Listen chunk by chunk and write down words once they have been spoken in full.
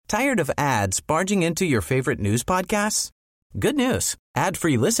Tired of ads barging into your favorite news podcasts? Good news.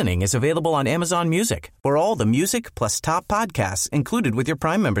 Ad-free listening is available on Amazon Music for all the music plus top podcasts included with your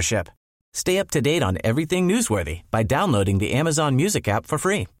Prime membership. Stay up to date on everything newsworthy by downloading the Amazon Music app for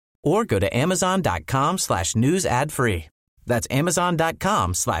free or go to amazon.com/news ad free. That's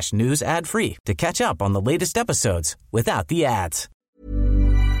amazon.com/news ad free to catch up on the latest episodes without the ads.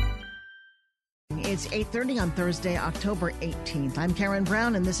 It's 8:30 on Thursday, October 18th. I'm Karen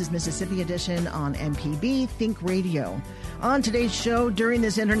Brown, and this is Mississippi Edition on MPB Think Radio. On today's show, during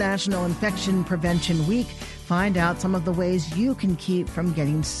this International Infection Prevention Week, find out some of the ways you can keep from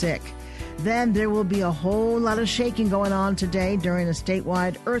getting sick. Then there will be a whole lot of shaking going on today during a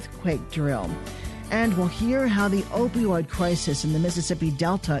statewide earthquake drill. And we'll hear how the opioid crisis in the Mississippi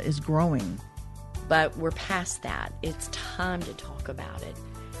Delta is growing. But we're past that. It's time to talk about it.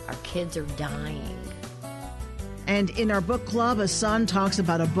 Our kids are dying. And in our book club, a son talks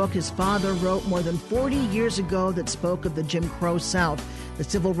about a book his father wrote more than 40 years ago that spoke of the Jim Crow South, the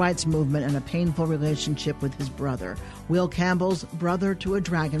civil rights movement, and a painful relationship with his brother. Will Campbell's Brother to a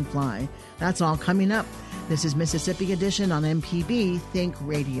Dragonfly. That's all coming up. This is Mississippi Edition on MPB Think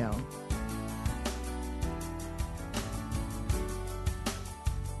Radio.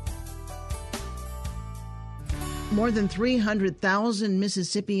 More than 300,000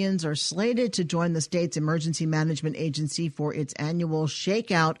 Mississippians are slated to join the state's emergency management agency for its annual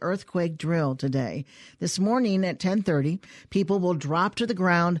Shakeout earthquake drill today. This morning at 10:30, people will drop to the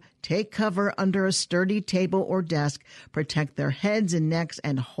ground, take cover under a sturdy table or desk, protect their heads and necks,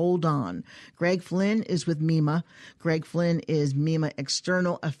 and hold on. Greg Flynn is with MEMA. Greg Flynn is MEMA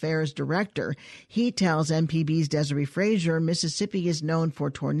External Affairs Director. He tells MPB's Desiree Frazier Mississippi is known for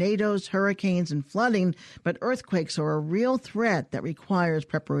tornadoes, hurricanes, and flooding, but earthquakes are a real threat that requires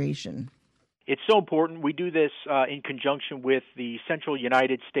preparation. It's so important. We do this in conjunction with the Central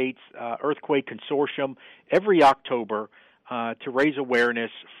United States Earthquake Consortium every October to raise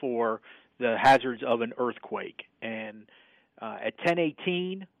awareness for the hazards of an earthquake. And at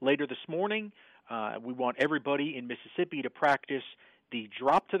 10:18 later this morning, we want everybody in Mississippi to practice the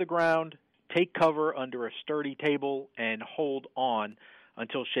drop to the ground, take cover under a sturdy table, and hold on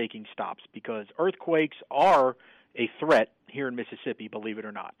until shaking stops, because earthquakes are a threat here in Mississippi, believe it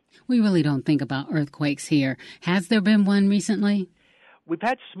or not. We really don't think about earthquakes here. Has there been one recently? We've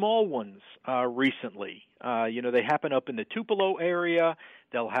had small ones recently. They happen up in the Tupelo area.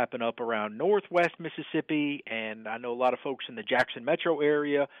 They'll happen up around northwest Mississippi, and I know a lot of folks in the Jackson metro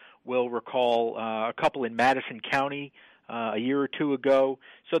area will recall a couple in Madison County a year or two ago.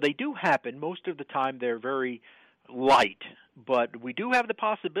 So they do happen. Most of the time they're very light, but we do have the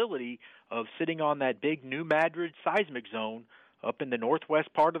possibility of sitting on that big New Madrid seismic zone up in the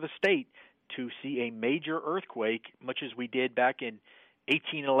northwest part of the state to see a major earthquake, much as we did back in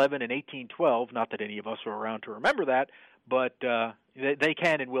 1811 and 1812. Not that any of us are around to remember that, but they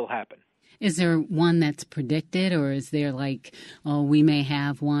can and will happen. Is there one that's predicted, or is there we may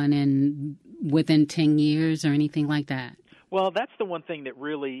have one within 10 years or anything like that? Well, that's the one thing that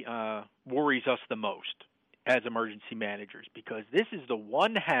really worries us the most as emergency managers, because this is the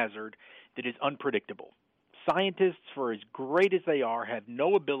one hazard that is unpredictable. Scientists, for as great as they are, have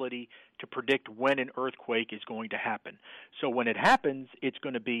no ability to predict when an earthquake is going to happen. So when it happens, it's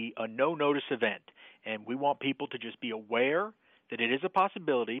going to be a no-notice event. And we want people to just be aware that it is a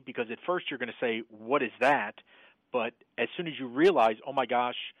possibility, because at first you're going to say, what is that? But as soon as you realize, oh my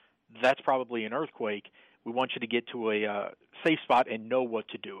gosh, that's probably an earthquake, we want you to get to a safe spot and know what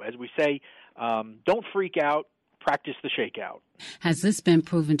to do. As we say, don't freak out, practice the shakeout. Has this been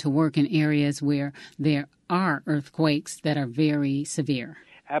proven to work in areas where there are earthquakes that are very severe?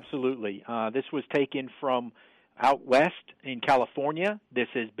 Absolutely. This was taken from out west in California. This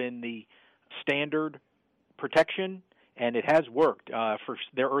has been the standard protection, and it has worked for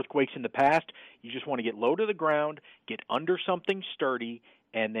their earthquakes in the past. You just want to get low to the ground, get under something sturdy,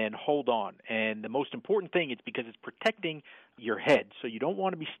 and then hold on. And the most important thing is because it's protecting your head. So you don't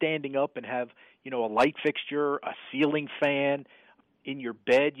want to be standing up and have, a light fixture, a ceiling fan. In your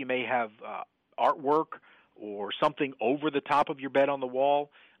bed, you may have artwork or something over the top of your bed on the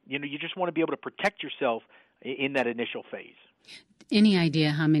wall. You just want to be able to protect yourself in that initial phase. Any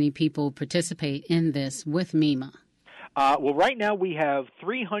idea how many people participate in this with MEMA? Well, right now we have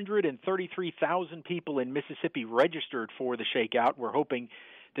 333,000 people in Mississippi registered for the Shakeout. We're hoping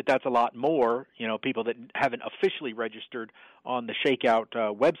that that's a lot more, people that haven't officially registered on the Shakeout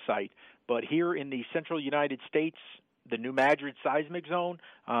website. But here in the central United States, the New Madrid seismic zone,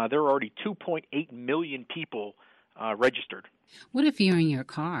 there are already 2.8 million people registered. What if you're in your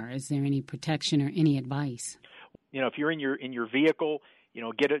car? Is there any protection or any advice? If you're in your vehicle,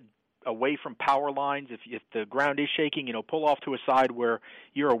 get away from power lines. If the ground is shaking, pull off to a side where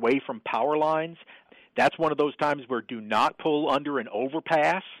you're away from power lines. That's one of those times where do not pull under an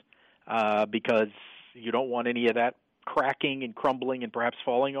overpass because you don't want any of that cracking and crumbling and perhaps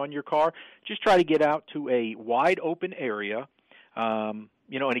falling on your car. Just try to get out to a wide open area. And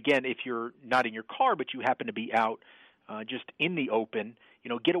again, if you're not in your car but you happen to be out just in the open,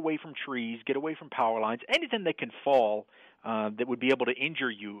 get away from trees, get away from power lines, anything that can fall that would be able to injure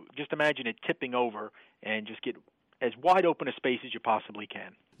you. Just imagine it tipping over and just get as wide open a space as you possibly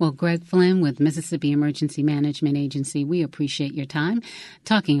can. Well, Greg Flynn with Mississippi Emergency Management Agency, we appreciate your time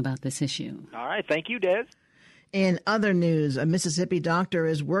talking about this issue. All right. Thank you, Des. In other news, a Mississippi doctor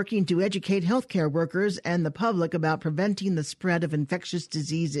is working to educate healthcare workers and the public about preventing the spread of infectious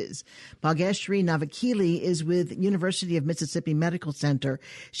diseases. Bhageshri Navakili is with University of Mississippi Medical Center.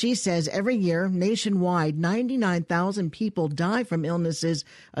 She says every year, nationwide, 99,000 people die from illnesses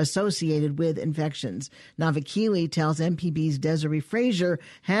associated with infections. Navakili tells MPB's Desiree Frazier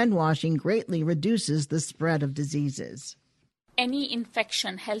hand washing greatly reduces the spread of diseases. Any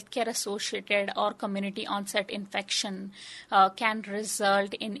infection, healthcare-associated or community-onset infection, can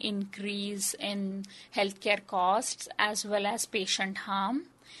result in increase in healthcare costs as well as patient harm.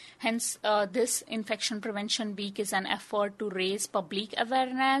 Hence, this Infection Prevention Week is an effort to raise public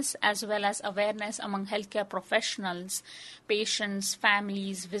awareness as well as awareness among healthcare professionals, patients,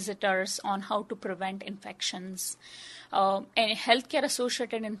 families, visitors on how to prevent infections. And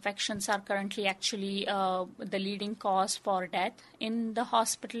healthcare-associated infections are currently actually the leading cause for death in the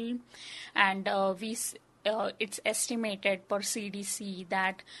hospital, and it's estimated per CDC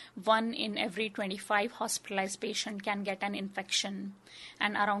that 1 in every 25 hospitalized patients can get an infection,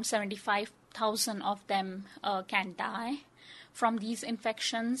 and around 75,000 of them can die from these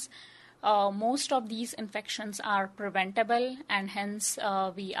infections. Most of these infections are preventable, and hence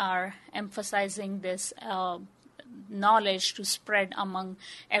we are emphasizing this knowledge to spread among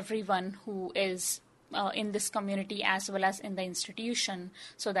everyone who is in this community as well as in the institution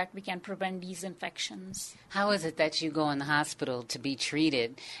so that we can prevent these infections. How is it that you go in the hospital to be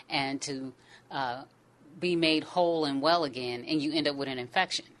treated and to be made whole and well again and you end up with an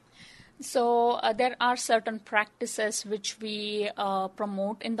infection? So there are certain practices which we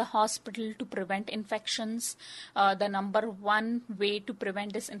promote in the hospital to prevent infections. The number one way to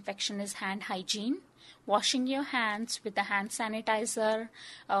prevent this infection is hand hygiene. Washing your hands with a hand sanitizer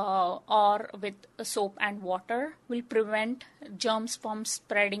or with soap and water will prevent germs from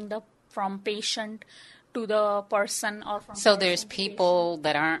spreading from patient to the person or from. So there's people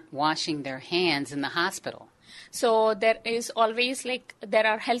that aren't washing their hands in the hospital. So there is always there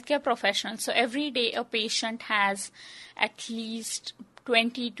are healthcare professionals. So every day a patient has at least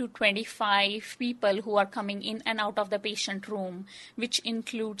 20 to 25 people who are coming in and out of the patient room, which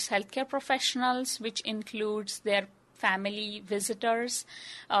includes healthcare professionals, which includes their family visitors,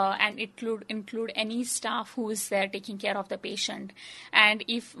 and include any staff who is there taking care of the patient. And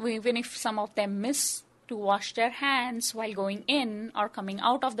even if some of them miss to wash their hands while going in or coming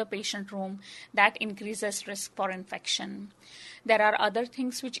out of the patient room, that increases risk for infection. There are other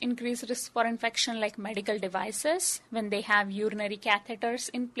things which increase risk for infection, like medical devices, when they have urinary catheters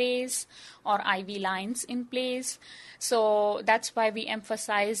in place or IV lines in place. So that's why we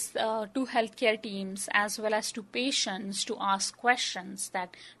emphasize to healthcare teams as well as to patients to ask questions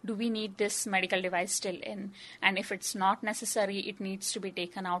that, do we need this medical device still in? And if it's not necessary, it needs to be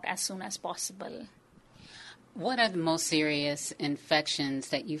taken out as soon as possible. What are the most serious infections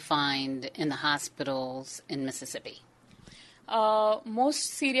that you find in the hospitals in Mississippi?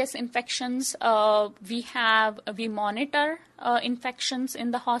 Most serious infections, we monitor infections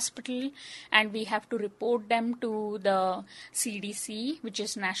in the hospital, and we have to report them to the CDC, which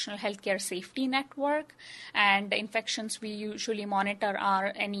is National Healthcare Safety Network. And the infections we usually monitor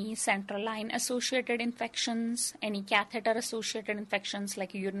are any central line associated infections, any catheter associated infections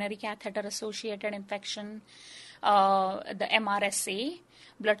like urinary catheter associated infection, the MRSA,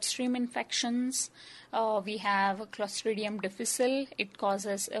 bloodstream infections. We have Clostridium difficile.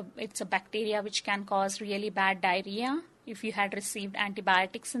 It's a bacteria which can cause really bad diarrhea if you had received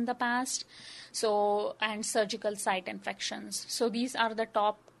antibiotics in the past. So, and surgical site infections. So these are the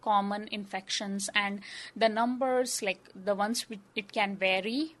top common infections, and the numbers, like the ones it can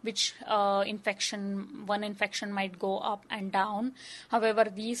vary, which one infection might go up and down. However,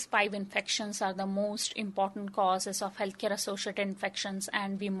 these 5 infections are the most important causes of healthcare associated infections,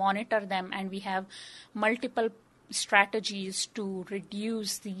 and we monitor them, and we have multiple strategies to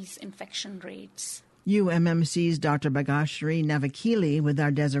reduce these infection rates. UMMC's Dr. Bhagashri Navakili with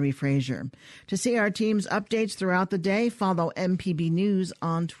our Desiree Frazier. To see our team's updates throughout the day, follow MPB News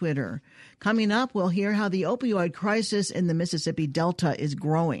on Twitter. Coming up, we'll hear how the opioid crisis in the Mississippi Delta is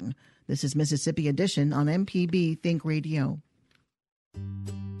growing. This is Mississippi Edition on MPB Think Radio.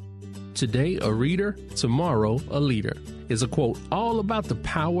 Today, a reader, tomorrow, a leader is a quote all about the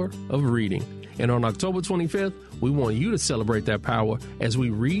power of reading. And on October 25th, we want you to celebrate that power as we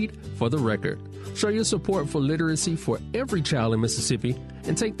read for the record. Show your support for literacy for every child in Mississippi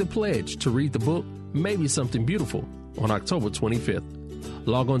and take the pledge to read the book, Maybe Something Beautiful, on October 25th.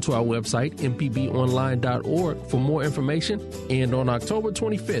 Log on to our website, mpbonline.org, for more information. And on October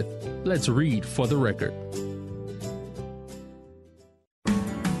 25th, let's read for the record.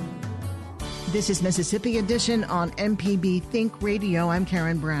 This is Mississippi Edition on MPB Think Radio. I'm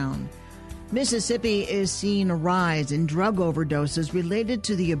Karen Brown. Mississippi is seeing a rise in drug overdoses related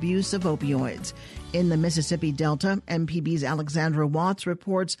to the abuse of opioids. In the Mississippi Delta, MPB's Alexandra Watts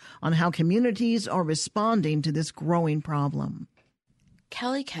reports on how communities are responding to this growing problem.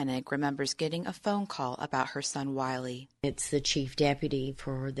 Kelly Koenig remembers getting a phone call about her son Wiley. It's the chief deputy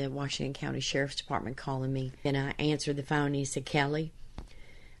for the Washington County Sheriff's Department calling me. And I answered the phone and he said, "Kelly,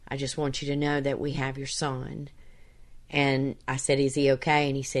 I just want you to know that we have your son." And I said, "Is he okay?"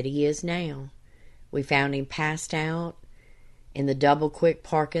 And he said, "He is now. We found him passed out in the Double Quick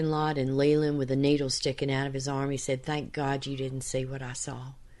parking lot in Leland with a needle sticking out of his arm." He said, "Thank God you didn't see what I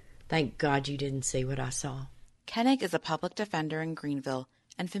saw. Thank God you didn't see what I saw." Koenig is a public defender in Greenville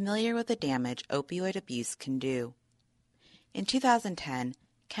and familiar with the damage opioid abuse can do. In 2010,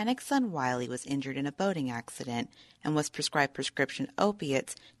 Koenig's son Wiley was injured in a boating accident and was prescribed prescription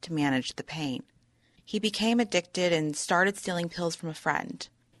opiates to manage the pain. He became addicted and started stealing pills from a friend.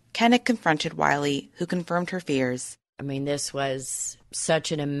 Koenig confronted Wiley, who confirmed her fears. I mean, this was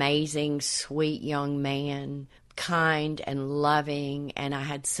such an amazing, sweet young man, kind and loving, and I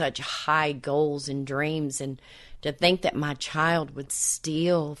had such high goals and dreams, and to think that my child would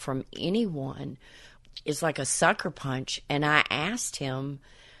steal from anyone is like a sucker punch. And I asked him,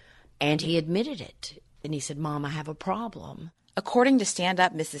 and he admitted it. And he said, "Mom, I have a problem." According to Stand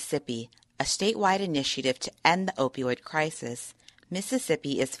Up Mississippi, a statewide initiative to end the opioid crisis,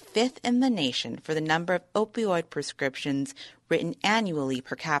 Mississippi is 5th in the nation for the number of opioid prescriptions written annually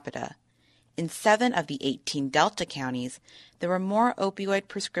per capita. In 7 of the 18 Delta counties, there were more opioid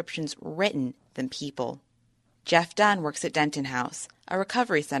prescriptions written than people. Jeff Dunn works at Denton House, a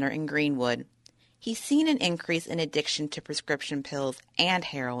recovery center in Greenwood. He's seen an increase in addiction to prescription pills and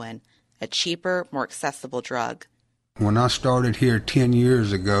heroin, a cheaper, more accessible drug. When I started here 10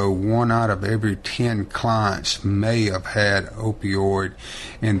 years ago, 1 out of every 10 clients may have had opioid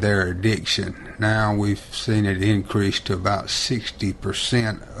in their addiction. Now we've seen it increase to about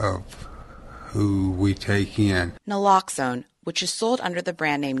 60% of who we take in. Naloxone, which is sold under the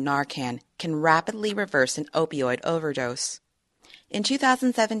brand name Narcan, can rapidly reverse an opioid overdose. In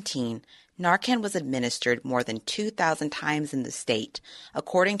 2017, Narcan was administered more than 2,000 times in the state,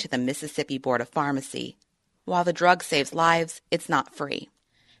 according to the Mississippi Board of Pharmacy. While the drug saves lives, it's not free.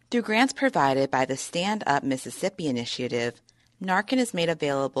 Through grants provided by the Stand Up Mississippi initiative, Narcan is made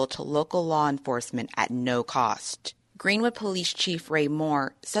available to local law enforcement at no cost. Greenwood Police Chief Ray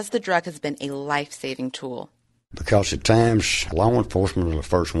Moore says the drug has been a life-saving tool. Because at times, law enforcement are the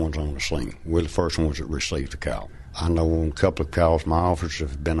first ones on the scene. We're the first ones that receive the call. I know on a couple of calls my officers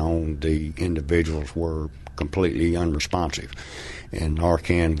have been on, the individuals were completely unresponsive. And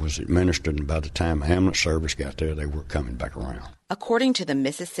Narcan was administered, and by the time the ambulance service got there, they were coming back around. According to the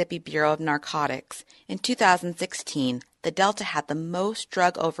Mississippi Bureau of Narcotics, in 2016, the Delta had the most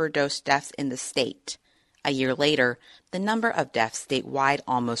drug overdose deaths in the state. A year later, the number of deaths statewide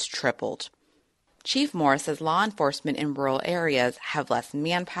almost tripled. Chief Moore says law enforcement in rural areas have less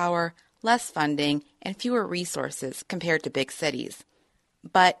manpower, less funding, and fewer resources compared to big cities.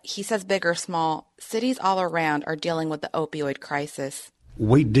 But, he says big or small, cities all around are dealing with the opioid crisis.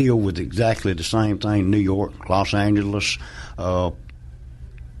 We deal with exactly the same thing, New York, Los Angeles,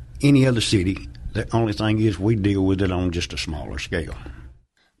 any other city. The only thing is we deal with it on just a smaller scale.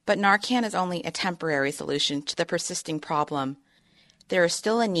 But Narcan is only a temporary solution to the persisting problem. There is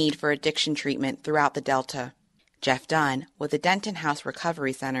still a need for addiction treatment throughout the Delta. Jeff Dunn, with the Denton House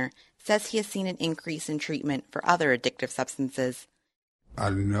Recovery Center, says he has seen an increase in treatment for other addictive substances.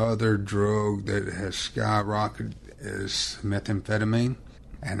 Another drug that has skyrocketed is methamphetamine.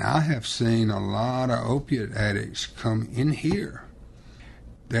 And I have seen a lot of opiate addicts come in here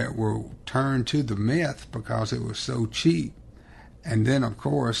that were turned to the meth because it was so cheap. And then, of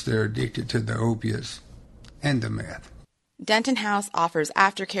course, they're addicted to the opiates and the meth. Denton House offers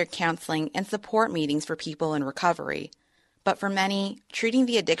aftercare counseling and support meetings for people in recovery. But for many, treating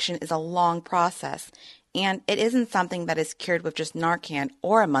the addiction is a long process, and it isn't something that is cured with just Narcan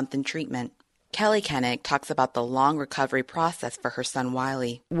or a month in treatment. Kelly Koenig talks about the long recovery process for her son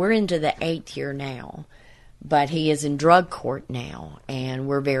Wiley. We're into the 8th year now, but he is in drug court now, and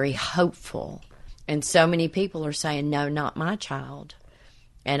we're very hopeful. And so many people are saying, no, not my child.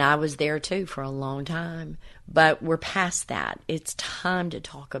 And I was there too for a long time. But we're past that. It's time to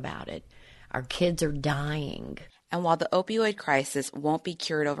talk about it. Our kids are dying. And while the opioid crisis won't be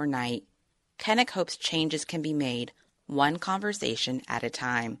cured overnight, Koenig hopes changes can be made one conversation at a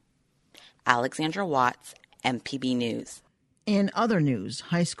time. Alexandra Watts, MPB News. In other news,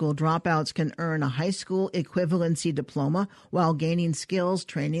 high school dropouts can earn a high school equivalency diploma while gaining skills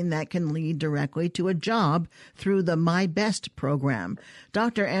training that can lead directly to a job through the My Best program.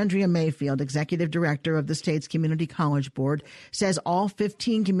 Dr. Andrea Mayfield, executive director of the state's Community College Board, says all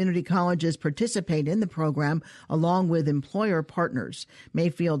 15 community colleges participate in the program along with employer partners.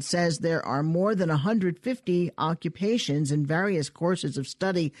 Mayfield says there are more than 150 occupations in various courses of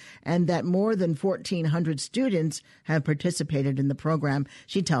study and that more than 1,400 students have participated in the program.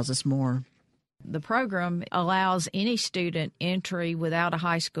 She tells us more. The program allows any student entry without a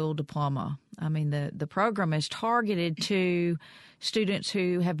high school diploma. I mean, the program is targeted to students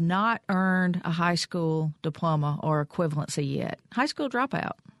who have not earned a high school diploma or equivalency yet. High school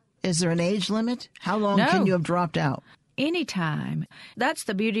dropout. Is there an age limit? How long can you have dropped out? Anytime. That's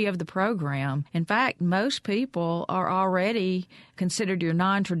the beauty of the program. In fact, most people are already considered your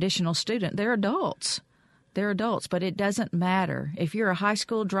non-traditional student. They're adults. They're adults, but it doesn't matter. If you're a high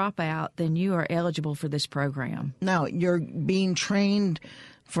school dropout, then you are eligible for this program. Now, you're being trained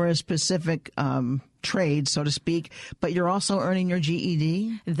for a specific trade, so to speak, but you're also earning your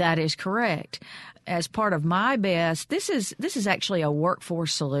GED? That is correct. As part of My Best, this is actually a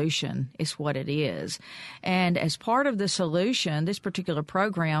workforce solution, is what it is. And as part of the solution, this particular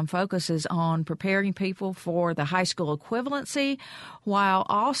program focuses on preparing people for the high school equivalency while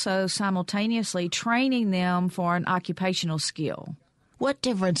also simultaneously training them for an occupational skill. What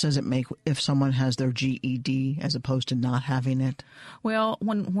difference does it make if someone has their GED as opposed to not having it? Well,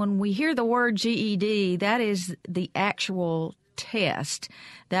 when we hear the word GED, that is the actual test.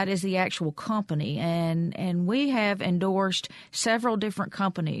 That is the actual company. And we have endorsed several different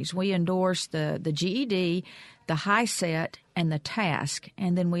companies. We endorse the GED, the HiSET, and the TASK.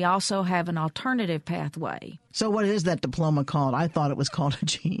 And then we also have an alternative pathway. So what is that diploma called? I thought it was called a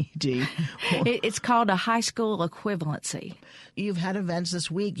GED. It's called a high school equivalency. You've had events this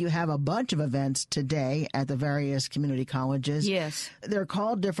week. You have a bunch of events today at the various community colleges. Yes. They're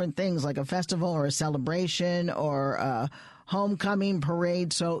called different things, like a festival or a celebration or a homecoming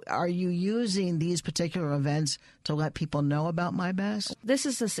parade. So are you using these particular events to let people know about My Best? This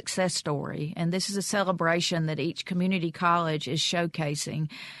is a success story, and this is a celebration that each community college is showcasing.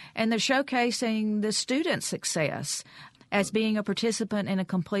 And they're showcasing the student success as being a participant and a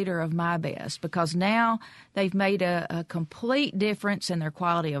completer of My Best, because now they've made a complete difference in their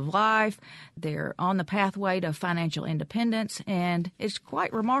quality of life. They're on the pathway to financial independence, and it's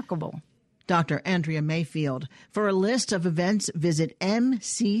quite remarkable. Dr. Andrea Mayfield. For a list of events, visit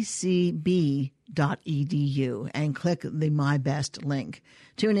mccb.edu and click the My Best link.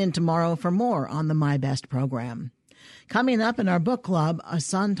 Tune in tomorrow for more on the My Best program. Coming up in our book club, a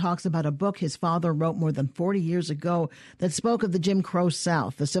son talks about a book his father wrote more than 40 years ago that spoke of the Jim Crow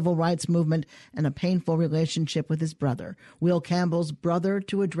South, the civil rights movement, and a painful relationship with his brother, Will Campbell's Brother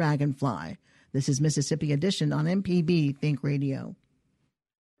to a Dragonfly. This is Mississippi Edition on MPB Think Radio.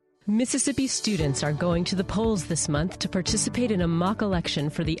 Mississippi students are going to the polls this month to participate in a mock election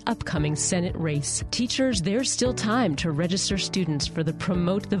for the upcoming Senate race. Teachers, there's still time to register students for the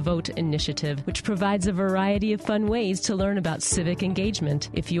Promote the Vote initiative, which provides a variety of fun ways to learn about civic engagement.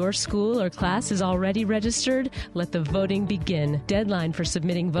 If your school or class is already registered, let the voting begin. Deadline for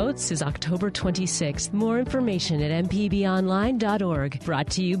submitting votes is October 26th. More information at mpbonline.org. Brought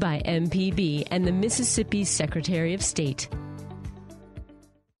to you by MPB and the Mississippi Secretary of State.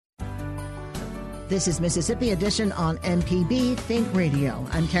 This is Mississippi Edition on MPB Think Radio.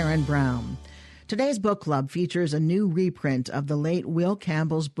 I'm Karen Brown. Today's book club features a new reprint of the late Will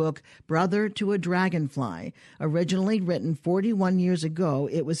Campbell's book, Brother to a Dragonfly. Originally written 41 years ago,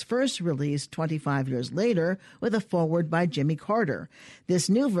 it was first released 25 years later with a foreword by Jimmy Carter. This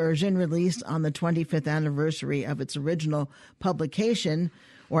new version, released on the 25th anniversary of its original publication,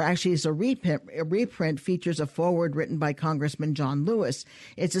 or actually it's a reprint, features a foreword written by Congressman John Lewis.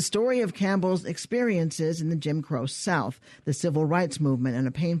 It's a story of Campbell's experiences in the Jim Crow South, the civil rights movement, and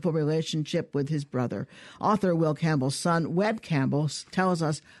a painful relationship with his brother. Author Will Campbell's son, Webb Campbell, tells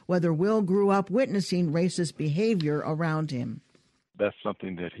us whether Will grew up witnessing racist behavior around him. That's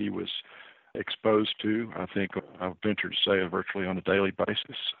something that he was exposed to, I think, I've ventured to say, virtually on a daily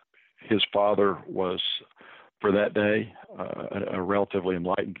basis. His father was, for that day, a relatively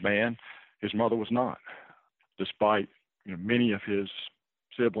enlightened man. His mother was not. Despite many of his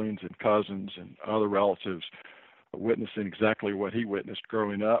siblings and cousins and other relatives witnessing exactly what he witnessed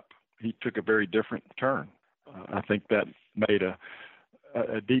growing up, he took a very different turn. I think that made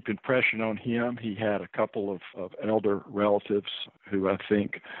a deep impression on him. He had a couple of elder relatives who I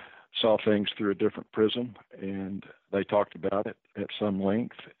think saw things through a different prism, and they talked about it at some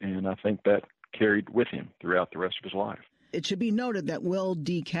length, and I think that carried with him throughout the rest of his life. It should be noted that Will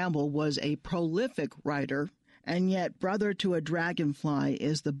D. Campbell was a prolific writer, and yet Brother to a Dragonfly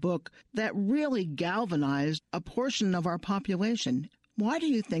is the book that really galvanized a portion of our population. Why do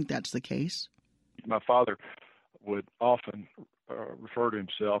you think that's the case? My father would often refer to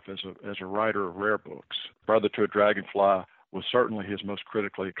himself as a writer of rare books. Brother to a Dragonfly was certainly his most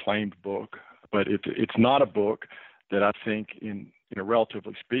critically acclaimed book, but it's not a book that I think, in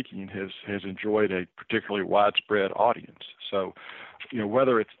relatively speaking, has enjoyed a particularly widespread audience. So,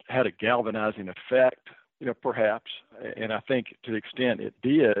 whether it's had a galvanizing effect, perhaps, and I think to the extent it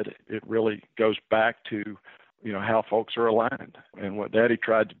did, it really goes back to, how folks are aligned. And what Daddy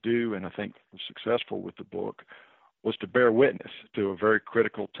tried to do, and I think was successful with the book, was to bear witness to a very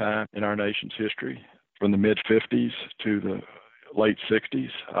critical time in our nation's history, from the mid-'50s to the late '60s,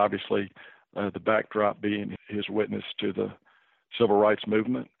 obviously the backdrop being his witness to the civil rights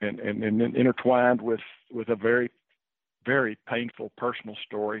movement, and then intertwined with a very, very painful personal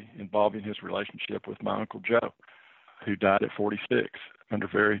story involving his relationship with my Uncle Joe, who died at 46 under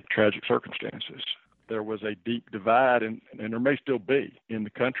very tragic circumstances. There was a deep divide, and there may still be, in the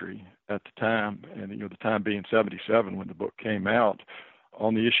country at the time, and the time being '77 when the book came out,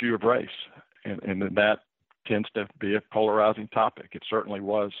 on the issue of race. And that tends to be a polarizing topic. It certainly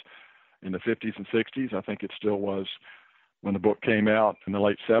was in the 50s and 60s. I think it still was when the book came out in the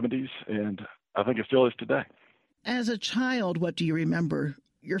late 70s, and I think it still is today. As a child, what do you remember?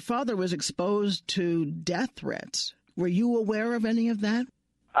 Your father was exposed to death threats. Were you aware of any of that?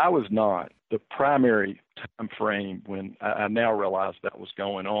 I was not. The primary time frame when I now realize that was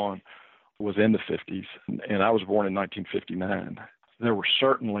going on was in the 50s, and I was born in 1959. There were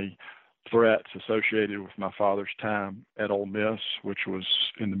certainly threats associated with my father's time at Ole Miss, which was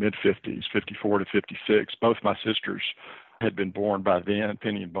in the mid-'50s, 54 to 56. Both my sisters had been born by then,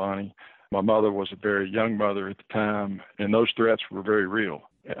 Penny and Bonnie. My mother was a very young mother at the time, and those threats were very real.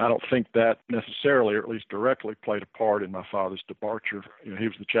 I don't think that necessarily, or at least directly, played a part in my father's departure. He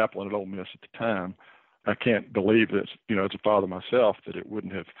was the chaplain at Ole Miss at the time. I can't believe that, as a father myself, that it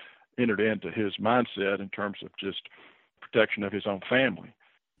wouldn't have entered into his mindset in terms of just protection of his own family.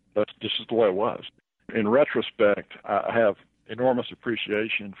 But this is the way it was. In retrospect, I have enormous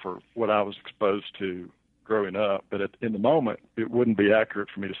appreciation for what I was exposed to growing up, but in the moment, it wouldn't be accurate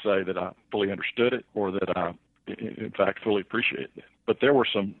for me to say that I fully understood it or that I, in fact, fully appreciated it. But there were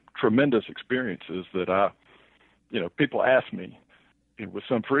some tremendous experiences that people ask me with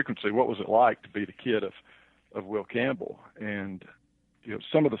some frequency, what was it like to be the kid of Will Campbell? And,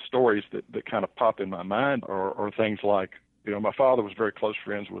 some of the stories that kind of pop in my mind are things like, my father was very close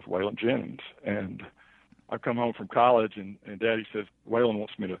friends with Waylon Jennings, and I come home from college, and Daddy says, Waylon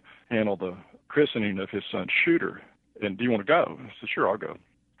wants me to handle the christening of his son Shooter, and do you want to go? I said, sure, I'll go.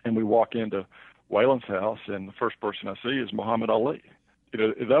 And we walk into Waylon's house, and the first person I see is Muhammad Ali.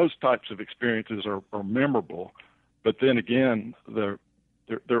 Those types of experiences are memorable, but then again, there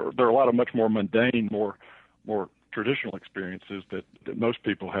are a lot of much more mundane, more traditional experiences that most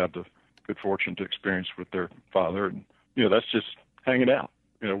people have the good fortune to experience with their father, and that's just hanging out.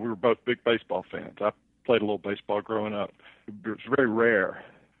 We were both big baseball fans. I played a little baseball growing up. It was very rare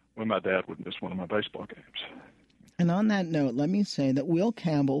when my dad would miss one of my baseball games. And on that note, let me say that Will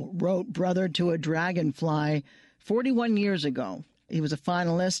Campbell wrote Brother to a Dragonfly 41 years ago. He was a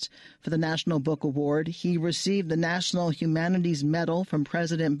finalist for the National Book Award. He received the National Humanities Medal from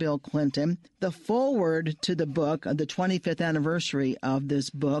President Bill Clinton. The foreword to the book, the 25th anniversary of this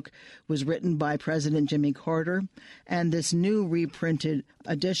book, was written by President Jimmy Carter. And this new reprinted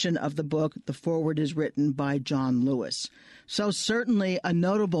edition of the book, the foreword is written by John Lewis. So certainly a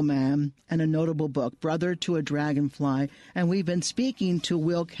notable man and a notable book, Brother to a Dragonfly. And we've been speaking to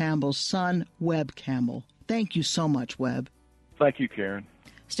Will Campbell's son, Webb Campbell. Thank you so much, Webb. Thank you, Karen.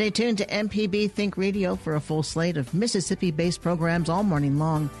 Stay tuned to MPB Think Radio for a full slate of Mississippi-based programs all morning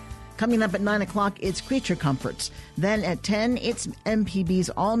long. Coming up at 9 o'clock, it's Creature Comforts. Then at 10, it's MPB's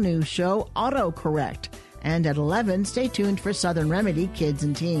all-new show, AutoCorrect. And at 11, stay tuned for Southern Remedy, Kids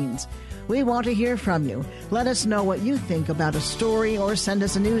and Teens. We want to hear from you. Let us know what you think about a story or send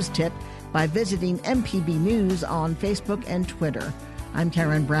us a news tip by visiting MPB News on Facebook and Twitter. I'm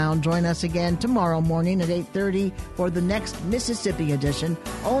Karen Brown. Join us again tomorrow morning at 8:30 for the next Mississippi edition,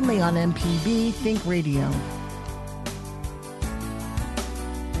 only on MPB Think Radio.